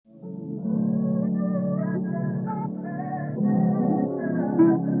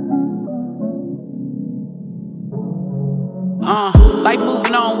Life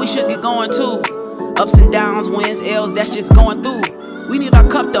moving on, we should get going too. Ups and downs, wins, L's, that's just going through. We need our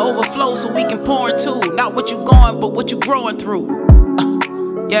cup to overflow so we can pour into. Not what you going, but what you growing through.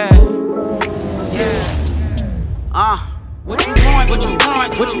 Yeah. What you growing, what you growing,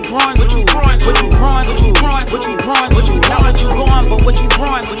 what you growing, what you growing, what you growing, what you growing, what you growing, what you not what you going, but what you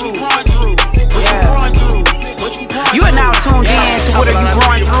growing, what you growing through, what you growing through, what you growing. You are now tuned in to What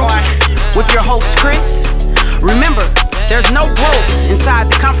Are You Growing Through with your host Chris. Remember, there's no growth inside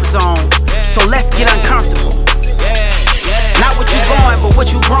the comfort zone, so let's get uncomfortable. Not what you going, but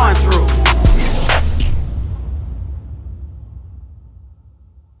what you growing through.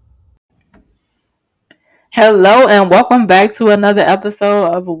 Hello and welcome back to another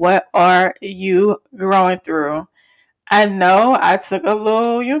episode of What Are You Growing Through? I know I took a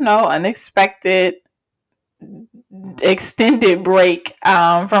little, unexpected extended break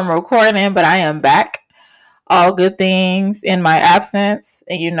from recording, but I am back. All good things in my absence.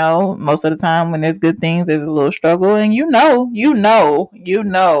 And most of the time when there's good things, there's a little struggle. And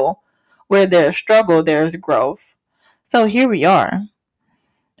where there's struggle, there's growth. So here we are.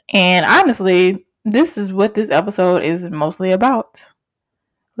 And honestly, this is what this episode is mostly about.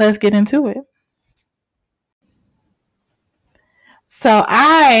 Let's get into it. So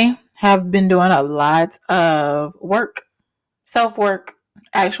I have been doing a lot of work, self-work,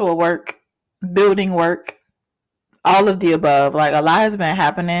 actual work, building work, all of the above. Like a lot has been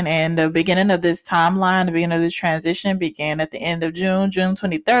happening, and the beginning of this timeline, the beginning of this transition began at the end of June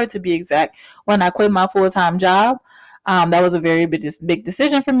 23rd to be exact, when I quit my full-time job. That was a very big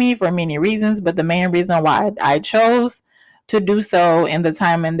decision for me for many reasons, but the main reason why I chose to do so in the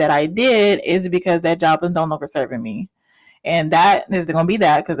timing that I did is because that job is no longer serving me. And that is going to be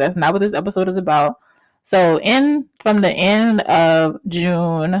that, because that's not what this episode is about. So from the end of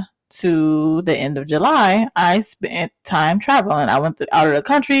June to the end of July, I spent time traveling. I went out of the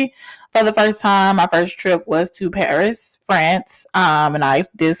country for the first time. My first trip was to Paris, France, and I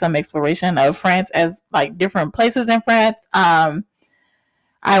did some exploration of France as like different places in France. I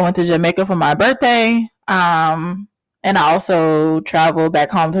went to Jamaica for my birthday, and I also traveled back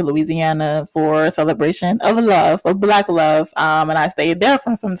home to Louisiana for a celebration of love, of Black love, and I stayed there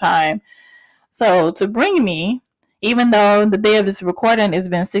for some time. So to bring me, even though the day of this recording has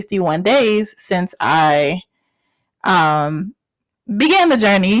been 61 days since I began the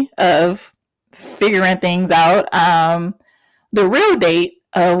journey of figuring things out, the real date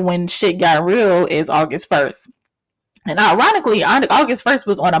of when shit got real is August 1st. And ironically, August 1st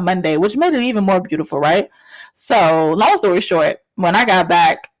was on a Monday, which made it even more beautiful, right? So long story short, when I got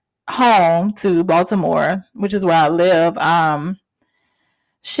back home to Baltimore, which is where I live,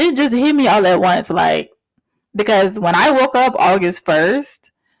 shit just hit me all at once. Like, because when I woke up August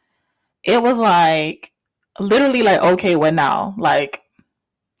 1st, it was like literally like, okay, what now? Like,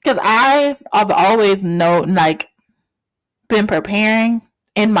 because I've always been preparing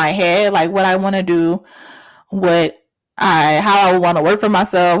in my head, like what I want to do, how I want to work for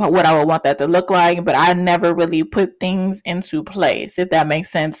myself, what I would want that to look like, but I never really put things into place, if that makes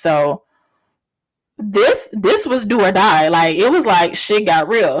sense. So this was do or die. Like, it was like shit got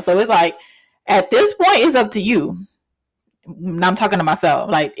real. So it's like, at this point, it's up to you. I'm talking to myself.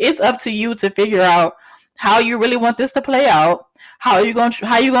 Like, it's up to you to figure out how you really want this to play out. How you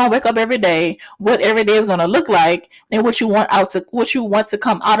gonna wake up every day? What every day is gonna look like, and what you want to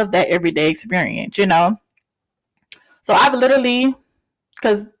come out of that everyday experience. So I've literally,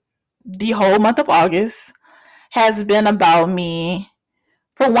 because the whole month of August has been about me,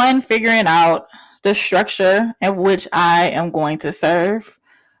 for one, figuring out the structure in which I am going to serve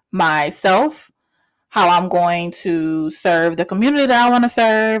myself, how I'm going to serve the community that I want to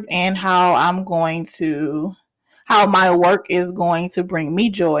serve, and how my work is going to bring me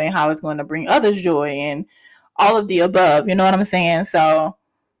joy, and how it's going to bring others joy, and all of the above. You know what I'm saying? So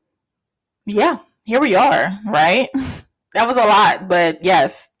yeah, here we are, right? That was a lot, but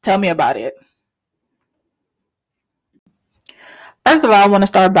yes, tell me about it. First of all, I want to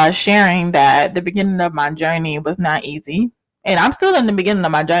start by sharing that the beginning of my journey was not easy. And I'm still in the beginning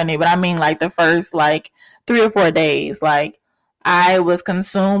of my journey, but I mean like the first 3 or 4 days, like I was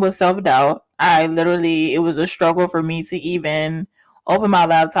consumed with self-doubt. It was a struggle for me to even open my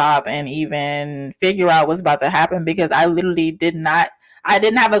laptop and even figure out what's about to happen, because I didn't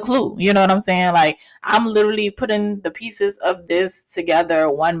have a clue. You know what I'm saying? Like, I'm literally putting the pieces of this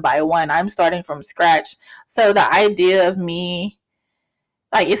together one by one. I'm starting from scratch. So the idea of me,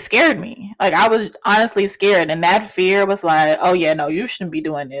 like, it scared me. Like, I was honestly scared, and that fear was like, oh yeah, no, you shouldn't be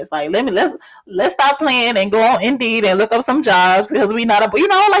doing this. Like, let's stop playing and go on Indeed and look up some jobs, because we not, like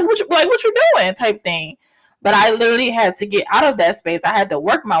what you doing type thing. But I literally had to get out of that space. I had to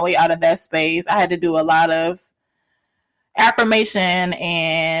work my way out of that space. I had to do a lot of affirmation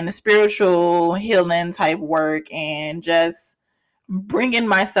and spiritual healing type work and just bringing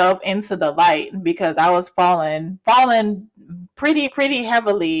myself into the light, because I was falling pretty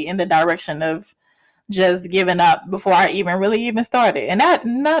heavily in the direction of just giving up before I even started. And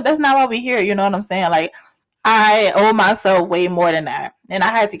that's not why we're here. You know what I'm saying? Like, I owe myself way more than that. And I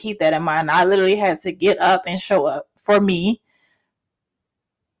had to keep that in mind. I literally had to get up and show up for me.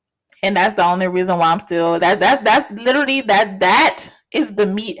 And that's the only reason why I'm still that's literally that is the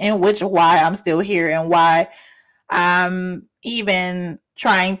meat in which why I'm still here and why I'm even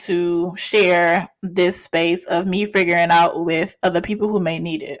trying to share this space of me figuring out with other people who may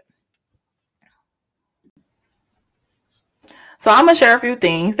need it. So I'm gonna share a few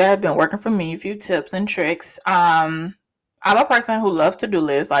things that have been working for me, a few tips and tricks. I'm a person who loves to do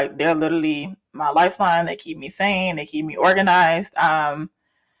lists. Like, they're literally my lifeline. They keep me sane. They keep me organized.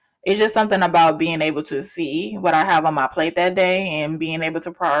 It's just something about being able to see what I have on my plate that day and being able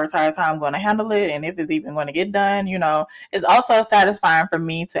to prioritize how I'm going to handle it and if it's even going to get done. You know, it's also satisfying for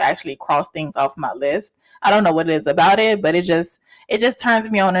me to actually cross things off my list. I don't know what it is about it, but it just turns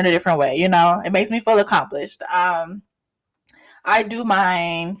me on in a different way. You know, it makes me feel accomplished. I do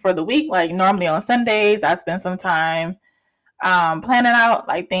mine for the week. Like, normally on Sundays, I spend some time planning out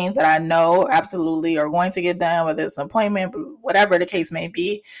like things that I know absolutely are going to get done, whether it's an appointment, whatever the case may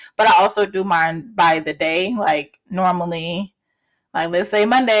be. But I also do mine by the day. Like, normally, like, let's say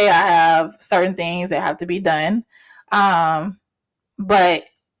Monday, I have certain things that have to be done. But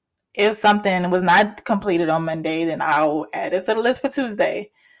if something was not completed on Monday, then I'll add it to the list for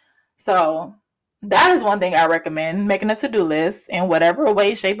Tuesday. So that is one thing I recommend, making a to-do list in whatever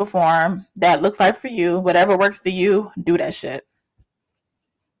way, shape, or form that looks like for you. Whatever works for you, do that shit.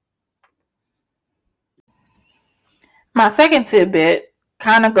 My second tidbit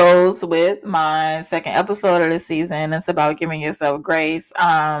kind of goes with my second episode of the season. It's about giving yourself grace.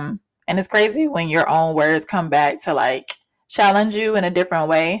 And it's crazy when your own words come back to like challenge you in a different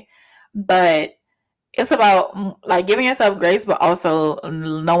way. But it's about like giving yourself grace, but also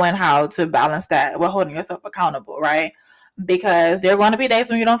knowing how to balance that with holding yourself accountable, right? Because there are going to be days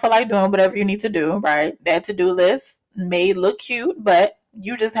when you don't feel like doing whatever you need to do, right? That to-do list may look cute, but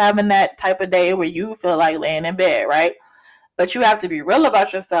you just having that type of day where you feel like laying in bed, right? But you have to be real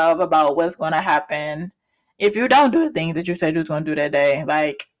about yourself about what's going to happen if you don't do the things that you said you was going to do that day.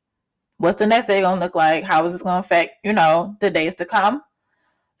 Like, what's the next day going to look like? How is this going to affect, the days to come?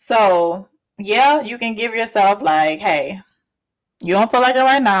 So yeah, you can give yourself like, hey, you don't feel like it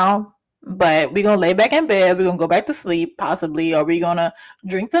right now, but we're going to lay back in bed. We're going to go back to sleep possibly, or we're going to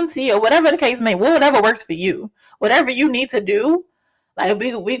drink some tea or whatever the case may be, whatever works for you, whatever you need to do. Like,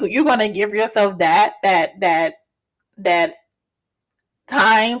 you're going to give yourself that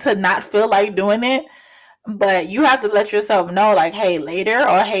time to not feel like doing it. But you have to let yourself know, like, hey, later,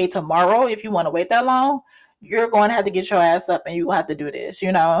 or hey, tomorrow, if you want to wait that long, you're going to have to get your ass up and you will have to do this,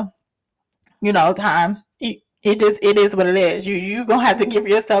 time. It is what it is. You gonna have to give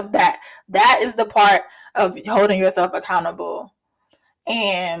yourself that. That is the part of holding yourself accountable.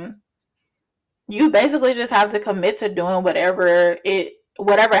 And you basically just have to commit to doing whatever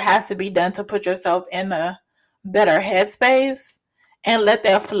has to be done to put yourself in a better headspace and let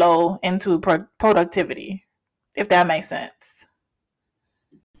that flow into productivity, if that makes sense.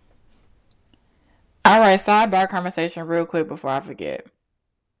 All right, sidebar conversation real quick before I forget.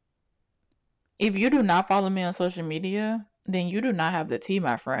 If you do not follow me on social media, then you do not have the tea,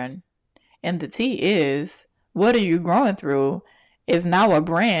 my friend. And the tea is, What Are You Growing Through is now a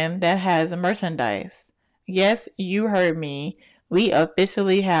brand that has merchandise. Yes, you heard me. We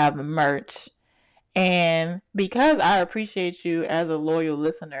officially have merch. And because I appreciate you as a loyal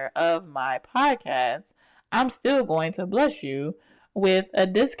listener of my podcast, I'm still going to bless you with a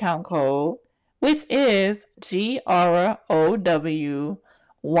discount code, which is GROW15.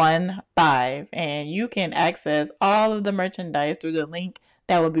 And you can access all of the merchandise through the link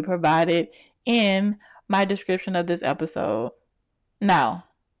that will be provided in my description of this episode. Now,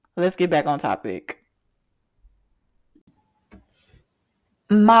 let's get back on topic.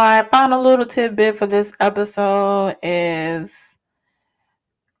 My final little tidbit for this episode is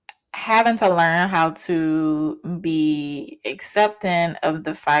having to learn how to be accepting of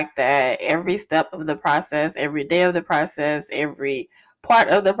the fact that every step of the process, every day of the process, every part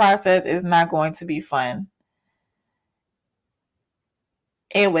of the process is not going to be fun.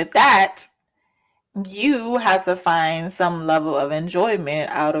 And with that, you have to find some level of enjoyment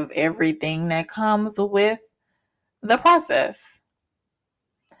out of everything that comes with the process.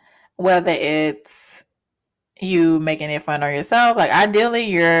 Whether it's you making it fun on yourself. Like ideally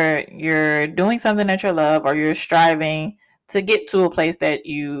you're doing something that you love, or you're striving to get to a place that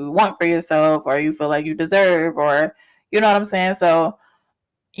you want for yourself, or you feel like you deserve, or you know what I'm saying? So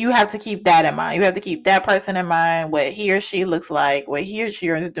you have to keep that in mind. You have to keep that person in mind, what he or she looks like, what he or she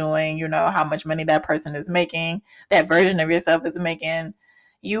is doing, how much money that person is making, that version of yourself is making.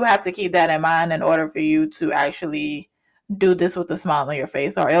 You have to keep that in mind in order for you to actually do this with a smile on your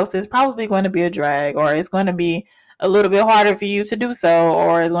face, or else it's probably going to be a drag, or it's going to be a little bit harder for you to do so,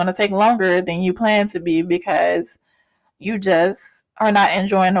 or it's going to take longer than you plan to be because you just are not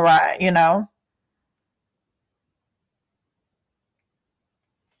enjoying the ride.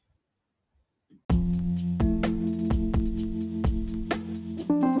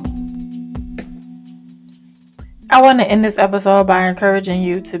 I want to end this episode by encouraging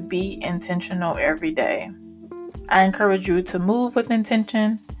you to be intentional every day. I encourage you to move with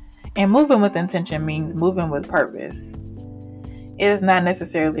intention, and moving with intention means moving with purpose. It does not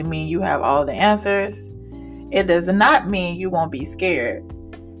necessarily mean you have all the answers. It does not mean you won't be scared.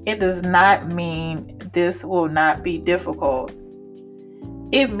 It does not mean this will not be difficult.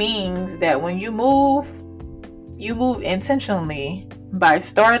 It means that when you move intentionally by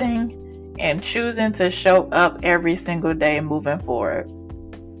starting and choosing to show up every single day moving forward.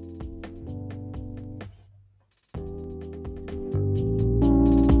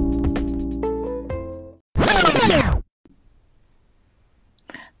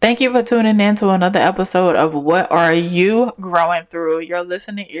 Thank you for tuning in to another episode of What Are You Growing Through? Your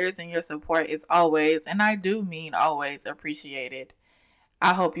listening ears and your support is always, and I do mean always, appreciated.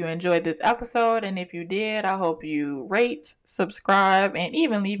 I hope you enjoyed this episode, and if you did, I hope you rate, subscribe, and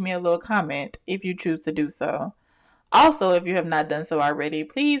even leave me a little comment if you choose to do so. Also, if you have not done so already,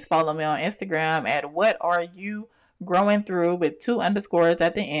 please follow me on Instagram at What Are You Growing Through with 2 underscores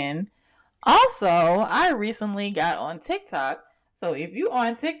at the end. Also, I recently got on TikTok, so if you are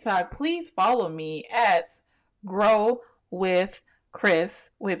on TikTok, please follow me at Grow with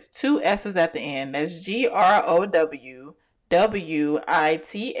Chris with 2 S's at the end. That's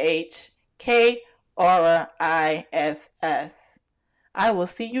GROWWITHKRISS. I will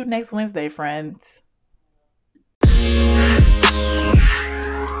see you next Wednesday, friends.